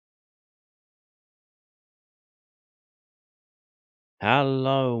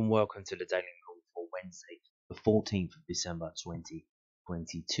Hello and welcome to the Daily Call for Wednesday, the 14th of December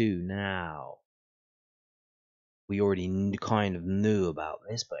 2022. Now, we already kind of knew about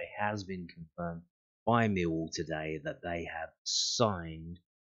this, but it has been confirmed by Millwall today that they have signed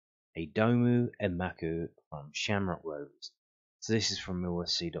Aidomo Emakhu from Shamrock Rovers. So this is from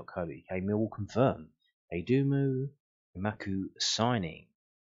millwallfc.co.uk. Millwall confirmed Aidomo Emakhu signing.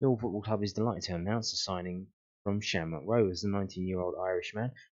 Millwall Football Club is delighted to announce the signing from Shamrock Rovers. The 19-year-old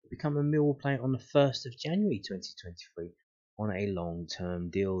Irishman will become a Millwall player on the 1st of January 2023 on a long-term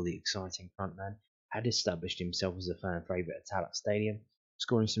deal. The exciting frontman had established himself as a fan favourite at Tallaght Stadium,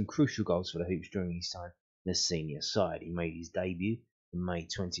 scoring some crucial goals for the Hoops during his time in the senior side. He made his debut in May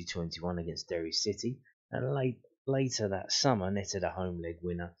 2021 against Derry City, and later that summer netted a home leg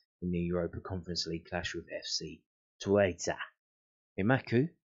winner in the Europa Conference League clash with FC Twente. Emakhu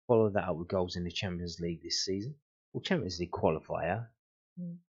followed that up with goals in the Champions League this season, or Champions League qualifier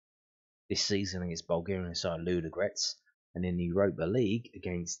this season against Bulgarian side Ludogorets, and in the Europa League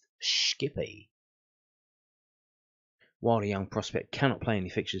against Skippy. While the young prospect cannot play any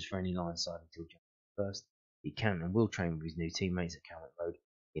fixtures for any Lions side until January 1st, he can and will train with his new teammates at Calvert Road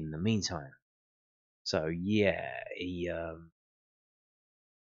in the meantime. So yeah,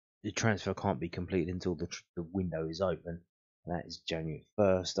 the transfer can't be completed until the window is open. And that is January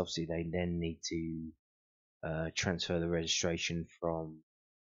 1st. Obviously, they then need to transfer the registration from.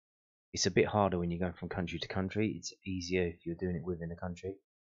 It's a bit harder when you're going from country to country. It's easier if you're doing it within the country.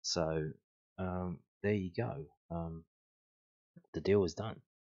 So there you go. The deal is done.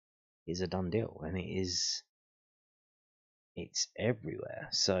 It's a done deal, and it's everywhere.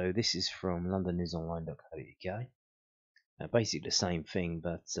 So this is from londonnewsonline.co.uk. Basically the same thing,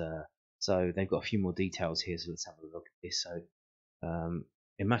 but so they've got a few more details here. So let's have a look at this. So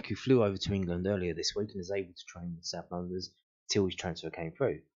Emakhu flew over to England earlier this week and was able to train with South Londoners until his transfer came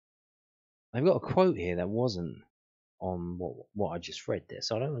through. They've got a quote here that wasn't on what I just read there,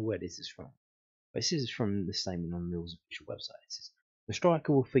 so I don't know where this is from. But this is from the statement on Mill's official website. It says, the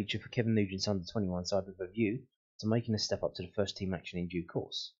striker will feature for Kevin Nugent's under-21 side with a view to making a step up to the first team action in due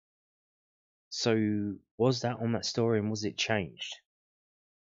course. So, was that on that story and was it changed?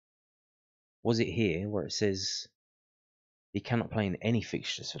 Was it here where it says he cannot play in any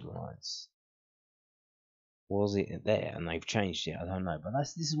fixtures for the Lions? Was it there and they've changed it? I don't know. But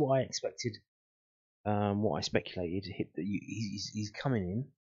this is what I expected, what I speculated. He's coming in.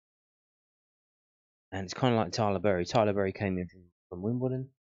 And it's kind of like Tyler Berry. Tyler Berry came in from Wimbledon.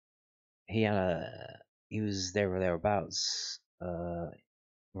 He was there or thereabouts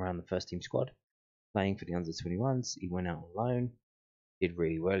around the first team squad, playing for the under-21s. He went out on loan, did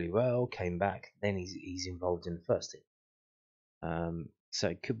really well, came back. Then he's involved in the first team. So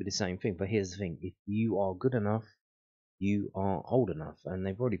it could be the same thing. But here's the thing: if you are good enough, you are old enough, and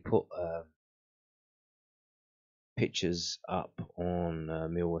they've already put pictures up on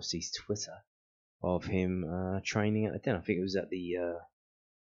Millwall FC's Twitter of him training at the den. I think it was at the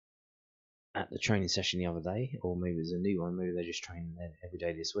training session the other day, or maybe it was a new one. Maybe they're just training there every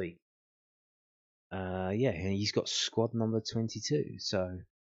day this week. Yeah, and he's got squad number 22. So,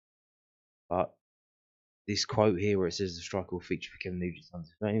 but this quote here where it says the striker will feature for Kevin Nugent's under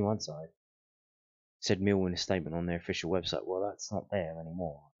 21 side said Millwall in a statement on their official website. Well, that's not there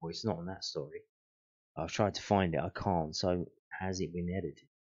anymore. Well, it's not on that story. I've tried to find it. I can't. So, has it been edited?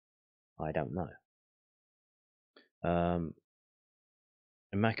 I don't know.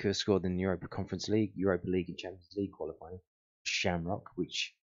 Emakhu scored in the Europa Conference League, Europa League and Champions League qualifying Shamrock,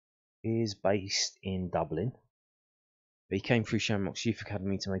 which is based in Dublin. But he came through Shamrock's youth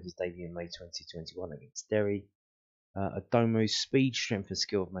academy to make his debut in May 2021 against Derry. Aidomo's speed, strength and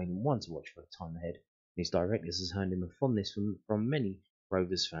skill have made him one to watch for the time ahead. His directness has earned him a fondness from many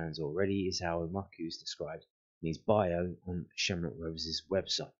Rovers fans already, is how Emakhu is described in his bio on Shamrock Rovers'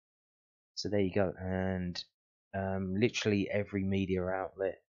 website. So there you go, and literally every media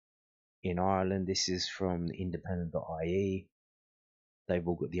outlet in Ireland, this is from independent.ie, they've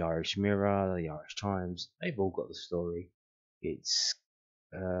all got the Irish Mirror, the Irish Times, they've all got the story. It's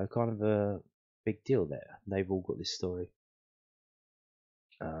kind of a big deal there. They've all got this story.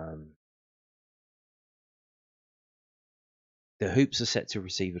 The Hoops are set to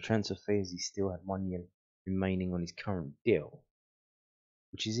receive a transfer fee as he still had 1 year remaining on his current deal,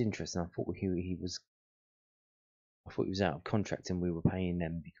 which is interesting. I thought he was out of contract and we were paying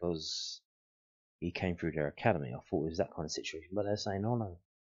them because he came through their academy. I thought it was that kind of situation, but they're saying, oh no,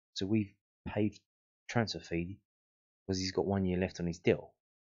 so we've paid transfer fee because he's got 1 year left on his deal.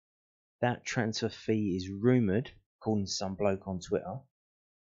 That transfer fee is rumoured, according to some bloke on Twitter,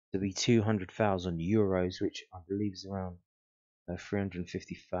 to be €200,000, which I believe is around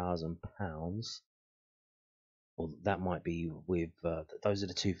 £350,000. Or that might be with those are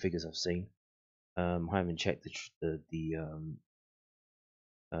the two figures I've seen. I haven't checked the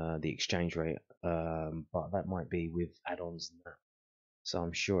exchange rate, but that might be with add-ons and that. So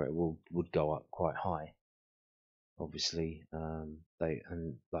I'm sure it would go up quite high. Obviously, they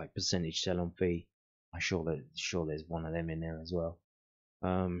and like percentage sell-on fee. I'm sure there's one of them in there as well.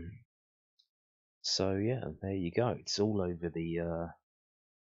 So yeah, there you go. It's all over the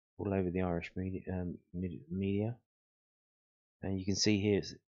Irish media, and you can see here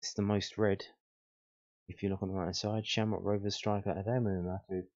it's the most read. If you look on the right hand side, Shamrock Rovers striker Aidomo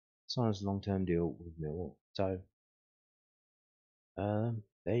Emakhu signs a long-term deal with Millwall. So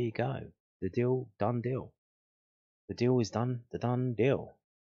there you go. The deal, done deal. The deal is done. The done deal.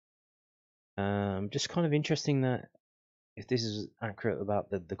 Just kind of interesting that if this is accurate about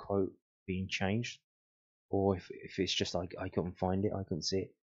the quote being changed, or if it's just like I couldn't find it, I couldn't see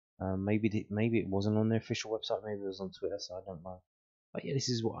it. Maybe it wasn't on their official website. Maybe it was on Twitter, so I don't know. But yeah, this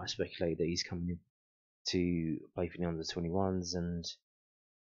is what I speculate, that he's coming in to play for the under-21s. And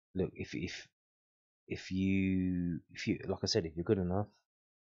look, if you like I said, if you're good enough,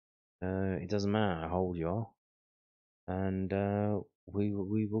 it doesn't matter how old you are, and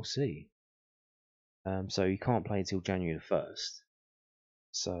we will see. So you can't play until January the 1st.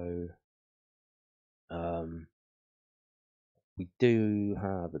 So we do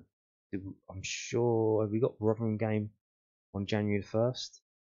have I'm sure we got Rotherham game on January the 1st,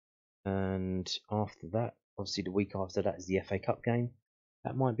 and after that, obviously the week after that is the FA Cup game.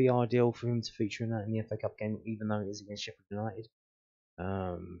 That might be ideal for him to feature in that in the FA Cup game, even though it is against Sheffield United.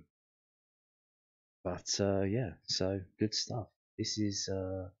 But yeah, so good stuff. This is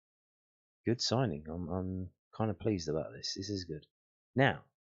good signing. I'm kind of pleased about this. This is good. Now,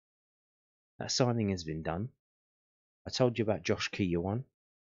 that signing has been done. I told you about Josh Keoghan.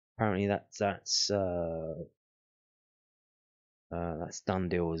 Apparently that's done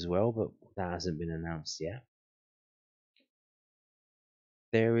deal as well, but that hasn't been announced yet.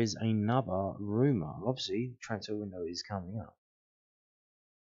 There is another rumour. Obviously, the transfer window is coming up.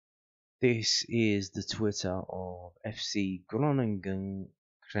 This is the Twitter of FC Groningen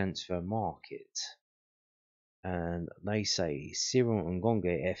transfer market. And they say Cyril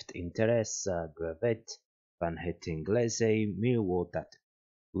Ngonge heeft interesse gewekt van het Inglese Millwall dat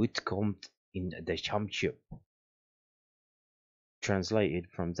uitkomt in the Championship. Translated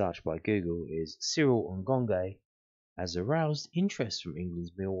from Dutch by Google is Cyril Ngonge has aroused interest from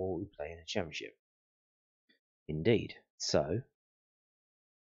England's Millwall who play in the Championship. Indeed. So,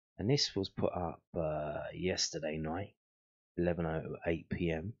 and this was put up yesterday night, 11:08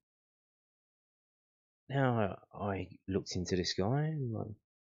 p.m. Now I looked into this guy and like,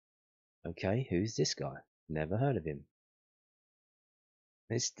 okay, who's this guy? Never heard of him.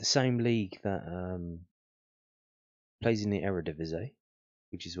 It's the same league that plays in the Eredivisie,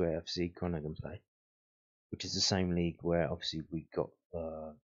 which is where FC Groningen play, which is the same league where obviously we got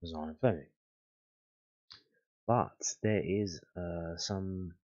Mazan and Fleming. But there is a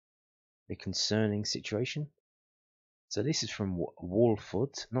concerning situation. So this is from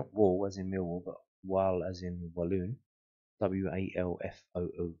Walfoot, not Wall as in Millwall, but Wal as in Walloon,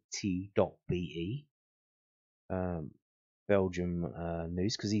 WALFOOT.BE. Belgium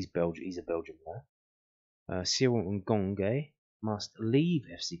news, because he's a Belgian player. Cyril Ngonge must leave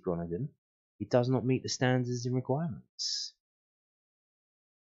FC Groningen. He does not meet the standards and requirements.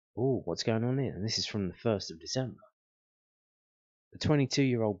 Oh, what's going on here? And this is from the 1st of December. The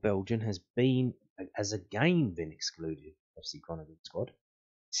 22-year-old Belgian has again been excluded from FC Groningen squad.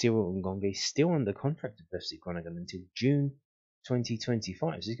 Cyril Ngonge is still under contract with FC Groningen until June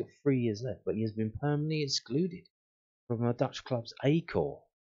 2025, so he's got 3 years left, but he has been permanently excluded from our Dutch club's A Corps.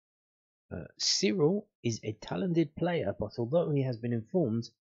 Cyril is a talented player, but although he has been informed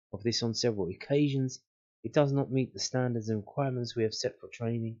of this on several occasions, it does not meet the standards and requirements we have set for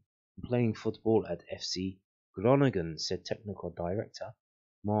training and playing football at FC Groningen, said technical director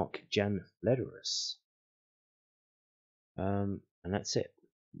Mark Jan Flederis. And that's it.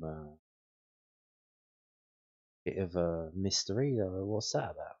 Bit of a mystery. What's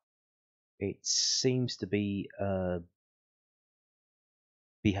that about? It seems to be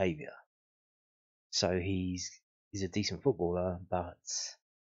behaviour. So he's a decent footballer, but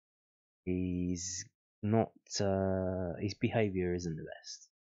he's not. His behaviour isn't the best,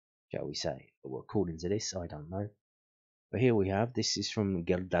 shall we say? But according to this, I don't know. But here we have. This is from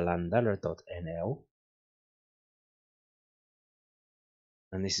geldalandala.nl,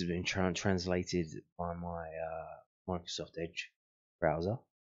 and this has been translated by my Microsoft Edge browser.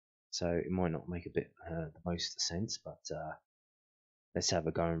 So it might not make a bit the most sense, but Let's have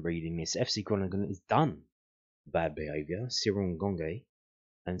a go and reading this. FC Groningen is done. Bad behaviour. Cyril Ngonge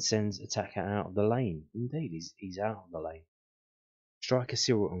and sends attacker out of the lane. Indeed, he's out of the lane. Striker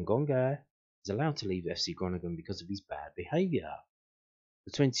Cyril Ngonge is allowed to leave FC Groningen because of his bad behaviour.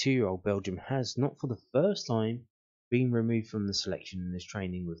 The 22-year-old Belgium has, not for the first time, been removed from the selection and is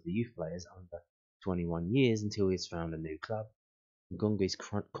training with the youth players under 21 years until he has found a new club. Ngonge's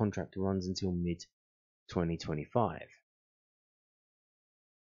contract runs until mid-2025.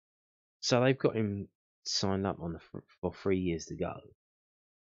 So they've got him signed up for 3 years to go.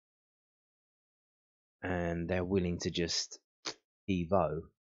 And they're willing to just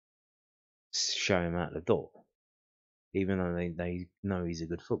show him out the door, even though they know he's a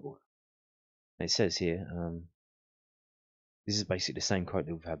good footballer. It says here, this is basically the same quote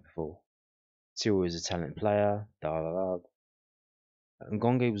that we've had before. Cyril is a talented player, Ngonge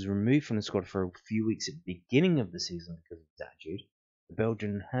was removed from the squad for a few weeks at the beginning of the season because of his attitude. The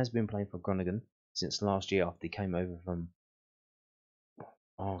Belgian has been playing for Groningen since last year after he came over from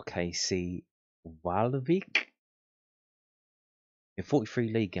RKC Waalwijk. In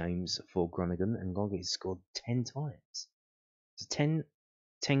 43 league games for Groningen, Ngonge has scored 10 times. So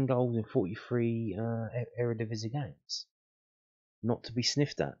 10 goals in 43 Eredivisie games. Not to be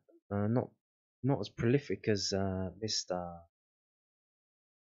sniffed at. Not as prolific as Mr.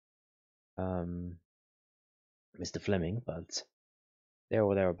 Fleming, but there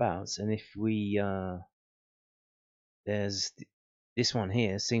or thereabouts. And if we there's this one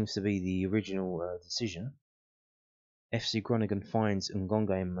here seems to be the original decision. FC Groningen finds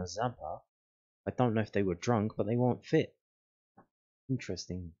Ngonge and Mazampa. I don't know if they were drunk, but they weren't fit.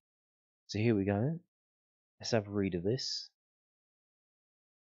 Interesting. So here we go. Let's have a read of this.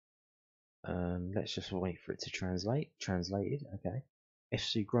 Let's just wait for it to translate. Translated, okay.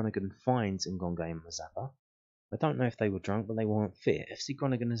 FC Groningen finds Ngonge and Mazampa. I don't know if they were drunk, but they weren't fit. FC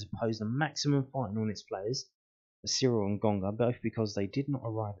Groningen has imposed a maximum fine on its players, Cyril and Ngonge, both because they did not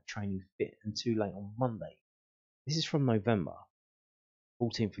arrive at training fit and too late on Monday. This is from November,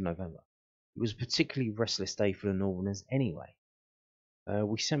 14th of November. It was a particularly restless day for the Northerners anyway.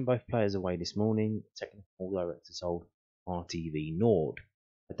 We sent both players away this morning, technical director told RTV Nord.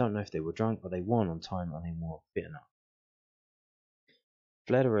 I don't know if they were drunk, but they weren't on time and they weren't fit enough.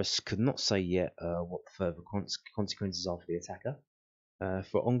 Flederis could not say yet what the further consequences are for the attacker.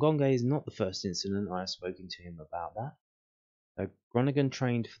 For Ngonge is not the first incident. I have spoken to him about that. Groningen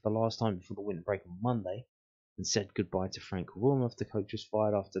trained for the last time before the winter break on Monday and said goodbye to Frank Wormuth. The coach was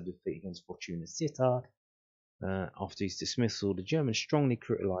fired after the defeat against Fortuna Sittard. After his dismissal, the German strongly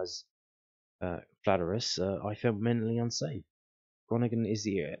criticised Flederis. I felt mentally unsafe. Groningen is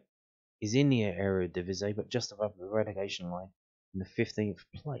in the Eredivisie, but just above the relegation line in the 15th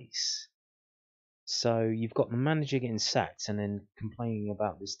place. So you've got the manager getting sacked and then complaining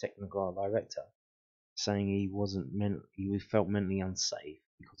about this technical director, saying he felt mentally unsafe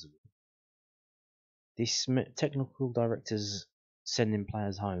because of it. This technical director's sending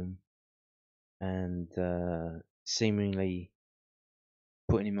players home and seemingly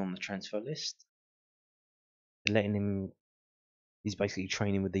putting him on the transfer list, letting him. He's basically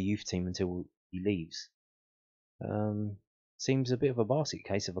training with the youth team until he leaves. Seems a bit of a basket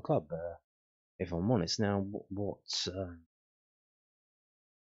case of a club, if I'm honest. Now,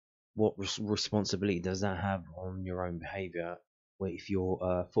 what responsibility does that have on your own behaviour if you're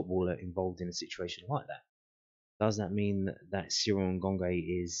a footballer involved in a situation like that? Does that mean that Cyril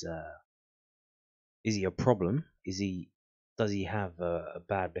Ngonge is he a problem? Does he have a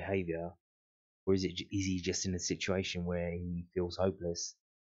bad behaviour, or is he just in a situation where he feels hopeless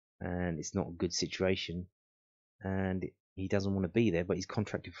and it's not a good situation and he doesn't want to be there, but he's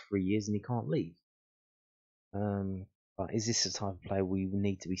contracted for 3 years and he can't leave? But is this the type of player we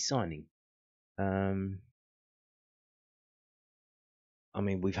need to be signing? I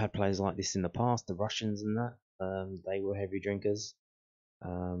mean, we've had players like this in the past, the Russians and that. They were heavy drinkers.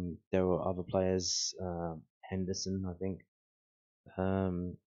 There were other players, Henderson, I think.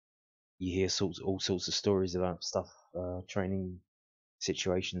 You hear all sorts of stories about stuff, training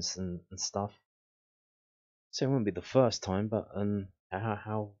situations and stuff. So it won't be the first time, but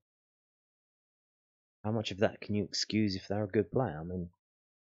how much of that can you excuse if they're a good player? I mean,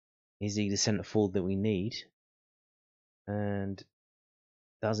 is he the centre forward that we need? And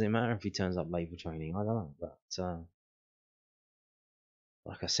does it matter if he turns up late for training? I don't know, but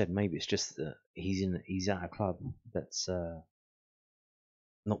like I said, maybe it's just that he's at a club that's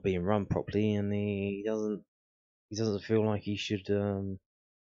not being run properly, and he doesn't feel like he should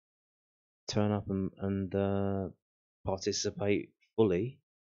turn up and participate fully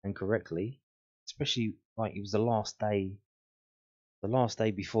and correctly, especially like it was the last day the last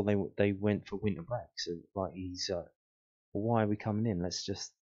day before they went for winter break. So like he's well, why are we coming in?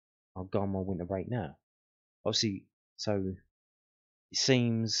 I'll go on my winter break now. Obviously, so it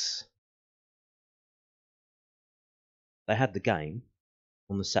seems they had the game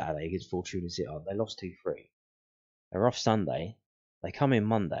on the Saturday against Fortuna Sittard. They lost 2-3. They're off Sunday. They come in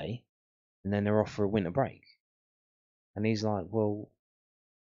Monday, and then they're off for a winter break. And he's like, well,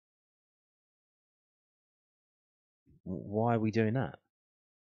 why are we doing that?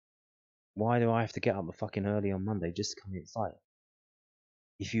 Why do I have to get up fucking early on Monday just to come here? It's like,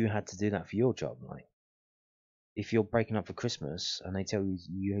 if you had to do that for your job, like, if you're breaking up for Christmas and they tell you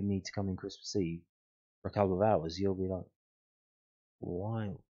you need to come in Christmas Eve for a couple of hours, you'll be like,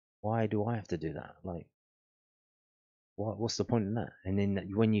 why do I have to do that? Like, what's the point in that? And then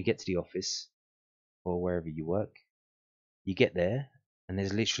when you get to the office or wherever you work, you get there and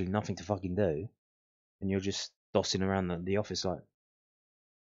there's literally nothing to fucking do, and you're just dossing around the office like,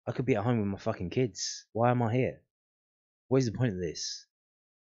 I could be at home with my fucking kids. Why am I here? What is the point of this?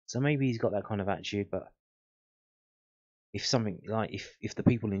 So maybe he's got that kind of attitude, but if something like if the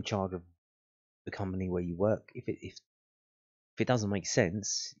people in charge of the company where you work, if it doesn't make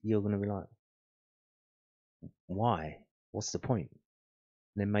sense, you're gonna be like, why? What's the point?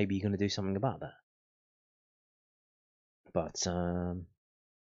 And then maybe you're gonna do something about that. But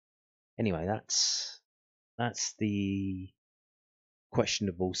anyway, that's the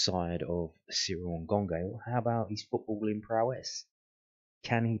questionable side of Cyril Ngonge. How about his footballing prowess?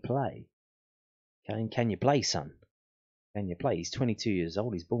 Can he play? Can you play, son? Can you play? He's 22 years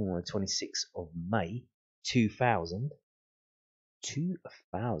old. He's born on the 26th of May, 2000.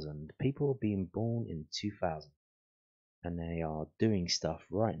 2000. People are being born in 2000. And they are doing stuff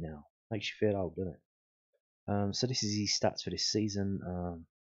right now. Makes you feel old, doesn't it? So this is his stats for this season.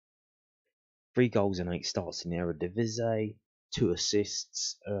 3 goals and 8 starts in the Eredivisie. 2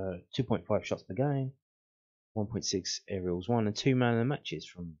 assists. 2.5 shots per game. 1.6 aerials won. And 2 man of the matches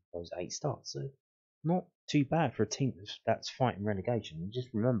from those 8 starts. So not too bad for a team that's fighting relegation. And just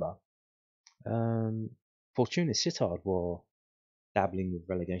remember, Fortuna Sittard were dabbling with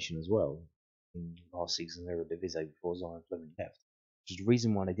relegation as well in last season's Eredivisie before Zion Fleming left. Which is the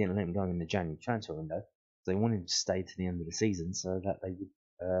reason why they didn't let him go in the January transfer window. They wanted him to stay to the end of the season so that they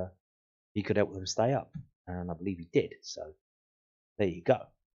would he could help them stay up, and I believe he did. So there you go.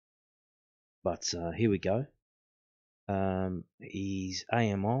 But here we go. He's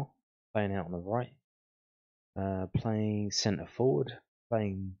AMR playing out on the right. Playing centre forward,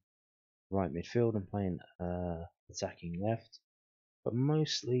 playing right midfield, and playing attacking left, but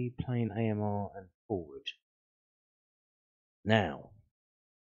mostly playing AMR and forward. Now,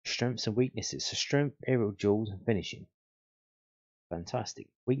 strengths and weaknesses. So strength, aerial duels, and finishing. Fantastic.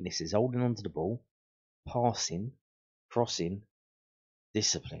 Weaknesses: holding onto the ball, passing, crossing,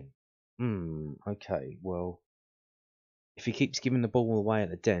 discipline. Okay, well, if he keeps giving the ball away at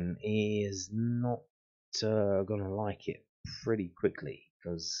the den, he is not gonna like it pretty quickly,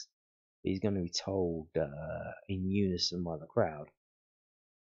 because he's going to be told in unison by the crowd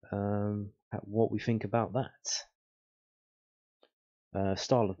what we think about that.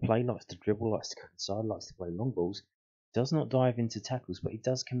 Style of play: likes to dribble, likes to cut inside, likes to play long balls, does not dive into tackles, but he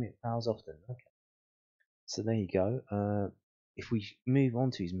does commit fouls often. Okay, so there you go. If we move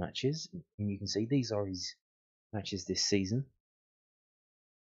on to his matches, and you can see these are his matches this season.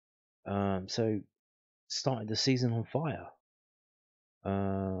 So started the season on fire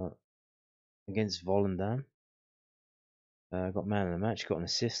against Volendam. Got man of the match, got an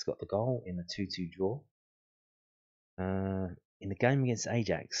assist, got the goal in a 2-2 draw. In the game against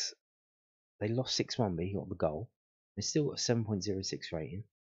Ajax, they lost 6-1, but he got the goal. They still got a 7.06 rating.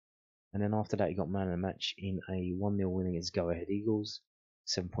 And then after that, he got man of the match in a 1-0 win against Go Ahead Eagles,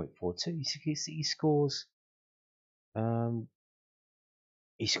 7.42. He scores.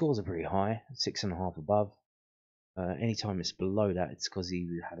 He scores are pretty high, 6.5 above. Anytime it's below that, it's because he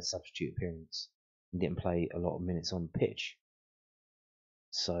had a substitute appearance and didn't play a lot of minutes on the pitch.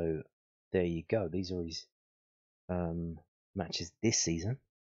 So there you go. These are his matches this season.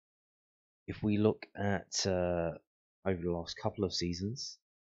 If we look at over the last couple of seasons,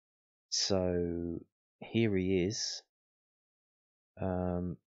 so here he is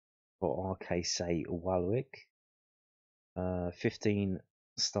for RKC Walwick. 15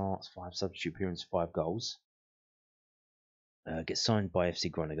 starts, 5 substitute appearances, 5 goals. Gets signed by FC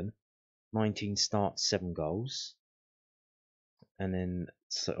Groningen. 19 starts, 7 goals. And then,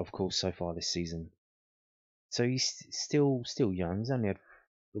 so, of course, so far this season. So he's still young. He's only had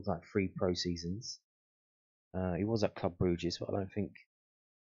looks like 3 pro seasons. He was at Club Bruges, but I don't think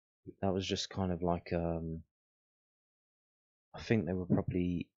that was just kind of like I think they were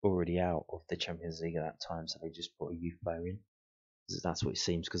probably already out of the Champions League at that time, so they just put a youth player in. That's what it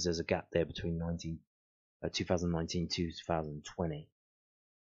seems, because there's a gap there between 2019 to 2020.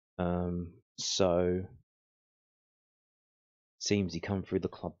 So seems he come through the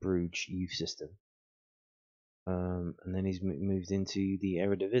Club Brugge youth system, and then he's moved into the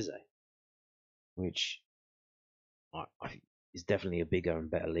Eredivisie, which is definitely a bigger and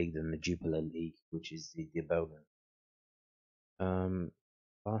better league than the Jupiler League, which is the Belgian.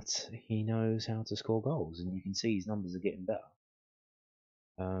 But he knows how to score goals, and you can see his numbers are getting better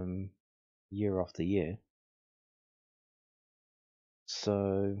year after year.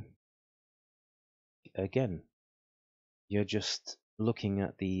 So again, you're just looking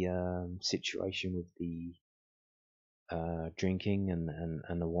at the situation with the drinking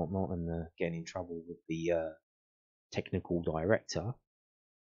and the whatnot, and the getting in trouble with the technical director,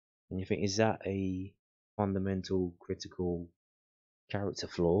 and you think, is that a fundamental critical character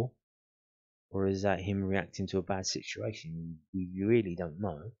flaw, or is that him reacting to a bad situation? You really don't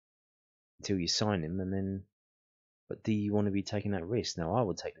know until you sign him, and then. But do you want to be taking that risk? Now, I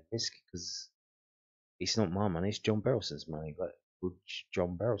would take the risk because it's not my money; it's John Berylson's money. But would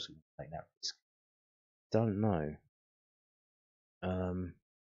John Berylson take that risk? Don't know.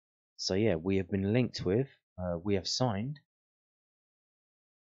 So yeah, we have been linked with. We have signed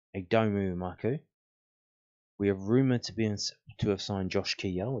Aidomo Emakhu. We are rumoured to have signed Josh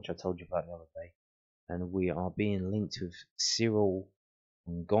Keogh, which I told you about the other day, and we are being linked with Cyril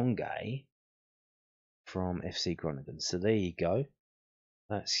Ngonge from FC Groningen. So there you go.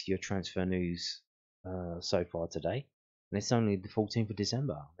 That's your transfer news so far today, and it's only the 14th of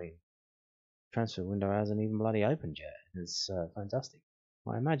December. I mean, transfer window hasn't even bloody opened yet. It's fantastic.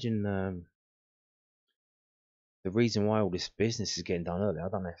 I imagine the reason why all this business is getting done early, I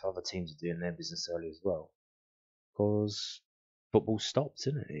don't know if other teams are doing their business early as well, because football stopped,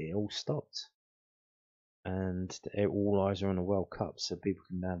 isn't it? It all stopped, and all eyes are on the World Cup, so people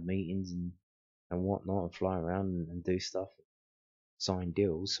can have meetings and whatnot, and fly around and do stuff, sign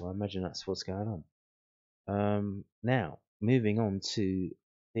deals. So I imagine that's what's going on. Now moving on to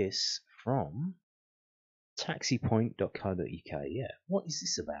this from taxipoint.co.uk. Yeah, what is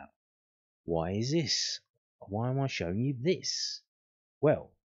this about? Why is this? Why am I showing you this?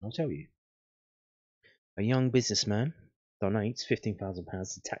 Well, I'll tell you. A young businessman donates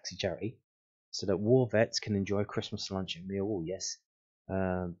 £15,000 to taxi charity so that war vets can enjoy Christmas lunch at Millwall. Yes,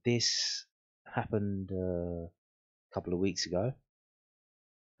 this happened a couple of weeks ago,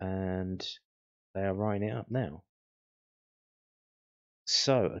 and they are writing it up now.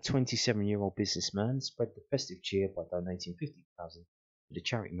 So, a 27-year-old businessman spread the festive cheer by donating £50,000 to the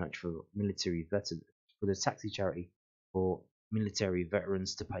charity match for military veterans, for the taxi charity for military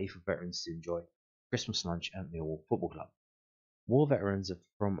veterans to pay for veterans to enjoy Christmas lunch at Millwall Football Club. War veterans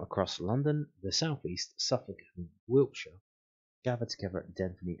from across London, the South East, Suffolk and Wiltshire gather together at the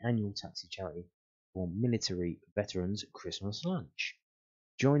Den for the annual taxi charity for military veterans Christmas lunch.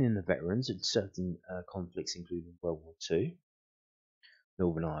 Joining the veterans in certain conflicts including World War II,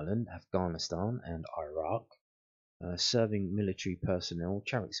 Northern Ireland, Afghanistan and Iraq, serving military personnel,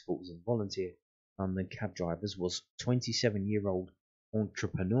 charity supporters and volunteer London cab drivers was 27-year-old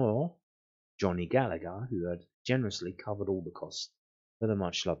entrepreneur Johnny Gallagher, who had generously covered all the costs for the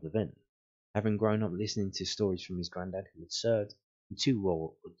much-loved event. Having grown up listening to stories from his granddad, who had served in two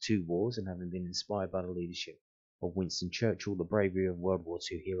wars, and having been inspired by the leadership of Winston Churchill, the bravery of World War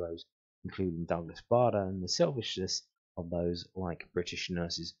II heroes, including Douglas Bader, and the selfishness of those like British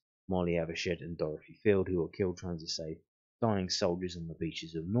nurses Molly Evershed and Dorothy Field, who were killed trying to save dying soldiers on the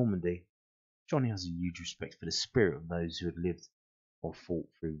beaches of Normandy, Johnny has a huge respect for the spirit of those who had lived or fought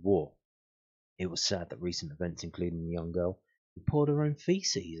through war. It was sad that recent events, including the young girl who poured her own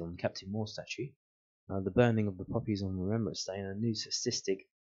feces on Captain Moore's statue, the burning of the poppies on Remembrance Day, and a new statistic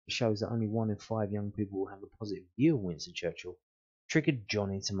that shows that only 1 in 5 young people will have a positive view of Winston Churchill, triggered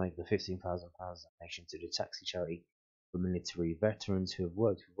Johnny to make the £15,000 donation to the taxi charity for military veterans who have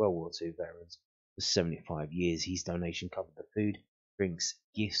worked with World War II veterans for 75 years. His donation covered the food, drinks,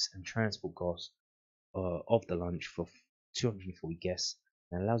 gifts, and transport costs of the lunch for 240 guests,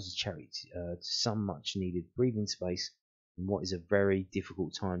 and allows the charity to some much needed breathing space in what is a very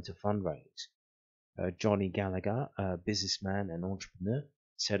difficult time to fundraise. Johnny Gallagher, a businessman and entrepreneur,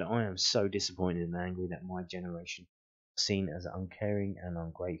 said, "I am so disappointed and angry that my generation was seen as uncaring and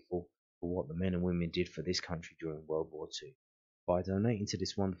ungrateful for what the men and women did for this country during World War II. By donating to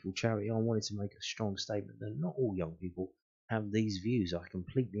this wonderful charity, I wanted to make a strong statement that not all young people have these views. I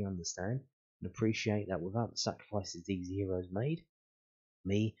completely understand and appreciate that without the sacrifices these heroes made,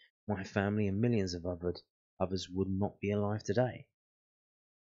 me, my family, and millions of others would not be alive today.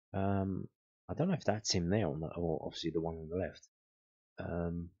 I don't know if that's him there or obviously the one on the left.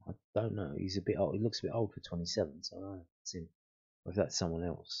 I don't know. He's a bit old. He looks a bit old for 27, so I don't know if it's him or if that's someone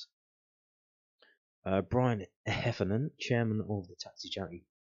else. Brian Heffernan, chairman of the taxi charity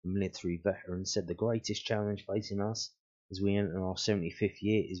Military Veterans, said the greatest challenge facing us as we enter our 75th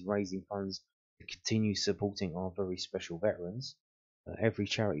year is raising funds to continue supporting our very special veterans. Every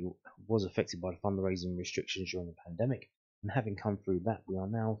charity was affected by fundraising restrictions during the pandemic, and having come through that, we are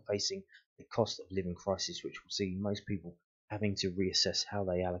now facing the cost of living crisis, which will see most people having to reassess how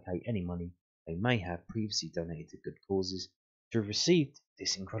they allocate any money they may have previously donated to good causes. To have received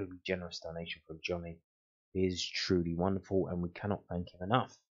this incredibly generous donation from Johnny is truly wonderful, and we cannot thank him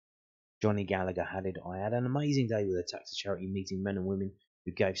enough. Johnny Gallagher added, I had an amazing day with the taxi charity, meeting men and women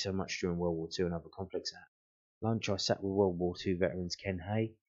who gave so much during World War II and other conflicts. At lunch, I sat with World War II veterans Ken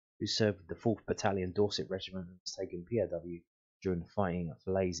Hay, who served with the 4th Battalion Dorset Regiment and was taken POW during the fighting at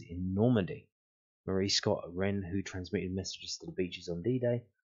Falaise in Normandy. Marie Scott Wren, who transmitted messages to the beaches on D-Day.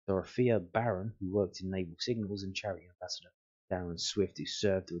 Dorothea Barron, who worked in naval signals, and charity ambassador Darren Swift, who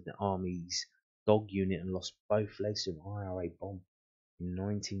served with the Army's dog unit and lost both legs to an IRA bomb in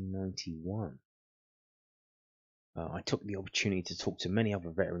 1991. I took the opportunity to talk to many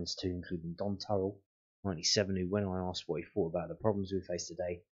other veterans too, including Don Turrell, 97, who, when I asked what he thought about the problems we face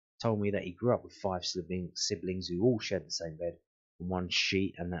today, told me that he grew up with 5 siblings who all shared the same bed and one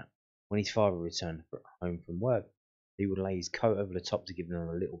sheet, and that when his father returned home from work, he would lay his coat over the top to give them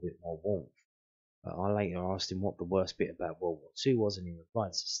a little bit more warmth. I later asked him what the worst bit about World War II was, and he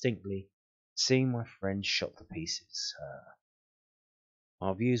replied succinctly, seeing my friends shot to pieces.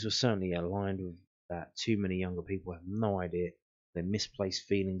 Our views were certainly aligned with that too many younger people have no idea their misplaced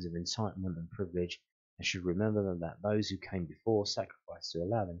feelings of entitlement and privilege, and should remember that those who came before sacrificed to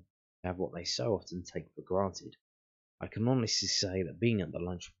allow them to have what they so often take for granted. I can honestly say that being at the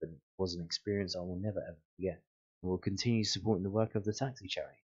lunch was an experience I will never ever forget, and will continue supporting the work of the taxi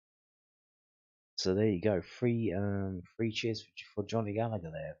charity. So there you go, free cheers for Johnny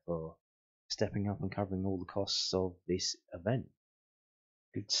Gallagher there for stepping up and covering all the costs of this event.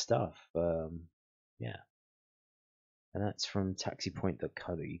 Good stuff. Yeah. And that's from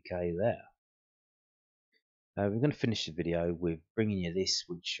taxipoint.co.uk there. We're going to finish the video with bringing you this,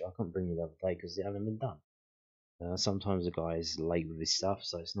 which I couldn't bring you the other day because it hadn't been done. Sometimes the guy is late with his stuff,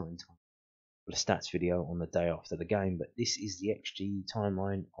 so it's not in time for the stats video on the day after the game. But this is the XG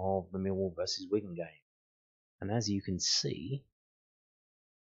timeline of the Millwall versus Wigan game. And as you can see,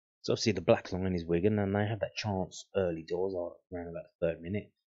 so obviously the black line is Wigan, and they had that chance early doors around about the 3rd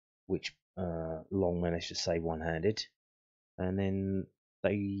minute, which Long managed to save one-handed, and then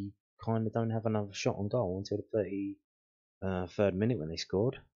they kind of don't have another shot on goal until the 33rd minute when they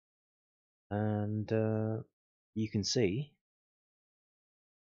scored, and you can see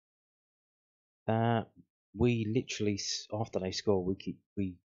that we literally, after they score,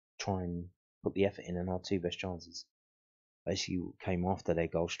 we try and put the effort in, and our 2 best chances basically came after their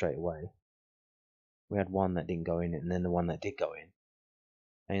goal straight away. We had one that didn't go in, and then the one that did go in.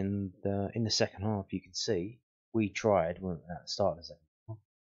 And in the second half, you can see we tried at the start of the second half,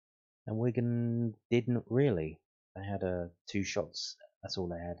 and Wigan didn't really. They had 2 shots. That's all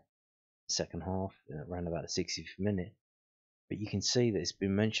they had. The second half, around about the 60th minute. But you can see that it's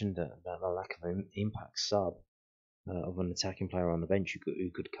been mentioned about the lack of an impact sub of an attacking player on the bench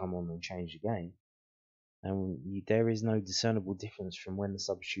who could come on and change the game. And there is no discernible difference from when the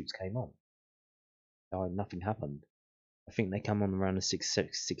substitutes came on. Nothing happened. I think they come on around the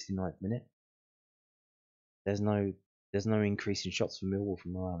 69th minute. There's no increase in shots for Millwall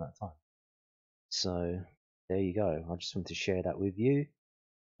from around that time. So there you go. I just wanted to share that with you.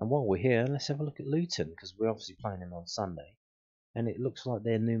 And while we're here, let's have a look at Luton, because we're obviously playing them on Sunday, and it looks like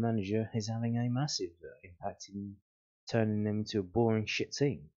their new manager is having a massive impact in turning them into a boring shit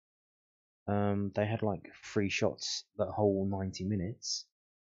team. They had like 3 shots that whole 90 minutes.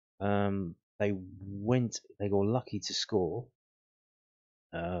 They got lucky to score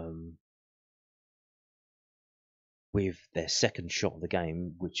with their second shot of the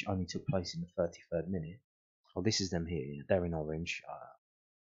game, which only took place in the 33rd minute. Oh, this is them here. They're in orange.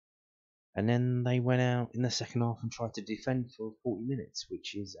 And then they went out in the second half and tried to defend for 40 minutes,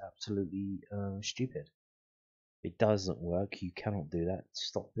 which is absolutely stupid. It doesn't work. You cannot do that.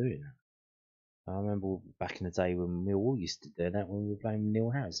 Stop doing that. I remember back in the day when Millwall used to do that when we were playing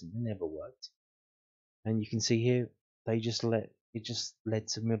Neil Harrison. It never worked. And you can see here, it just led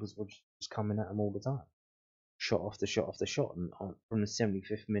to Middlesbrough just coming at them all the time. Shot after shot after shot. And from the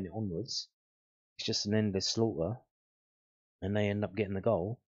 75th minute onwards, it's just an endless slaughter. And they end up getting the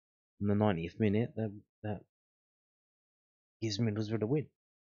goal. In the 90th minute, that gives Middlesbrough the win.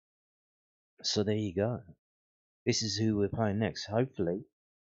 So there you go. This is who we're playing next. Hopefully,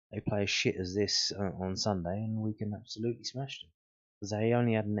 they play as shit as this on Sunday, and we can absolutely smash them. Because they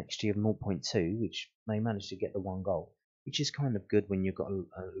only had an XG of 0.2, which they managed to get the one goal, which is kind of good when you've got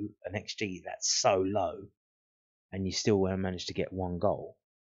an XG that's so low, and you still managed to get one goal.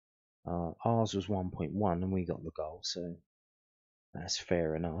 Ours was 1.1, and we got the goal, so that's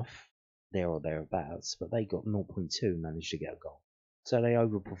fair enough, there or thereabouts. But they got 0.2, managed to get a goal, so they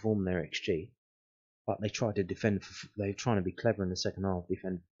overperformed their XG. But they tried to defend. They were trying to be clever in the second half,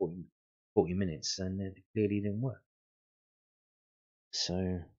 defend for 40 minutes, and it clearly didn't work.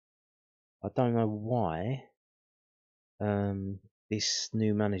 So I don't know why this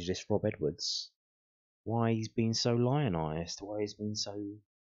new manager, this Rob Edwards, why he's been so lionised, why he's been so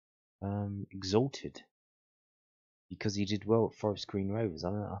exalted, because he did well at Forest Green Rovers.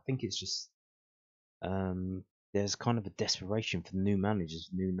 I think it's just there's kind of a desperation for new managers,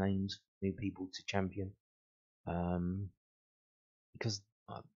 new names, new people to champion. Because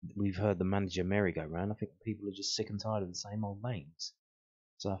we've heard the manager merry-go-round, I think people are just sick and tired of the same old names.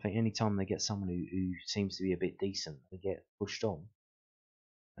 So I think any time they get someone who seems to be a bit decent, they get pushed on.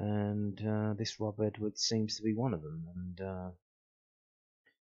 And this Rob Edwards seems to be one of them. And I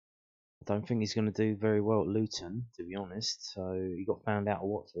don't think he's going to do very well at Luton, to be honest. So he got found out at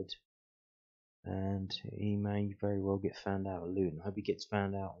Watford. And he may very well get found out at Luton. I hope he gets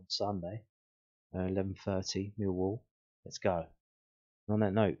found out on Sunday, 11:30, Millwall. Let's go. And on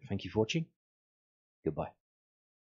that note, thank you for watching. Goodbye.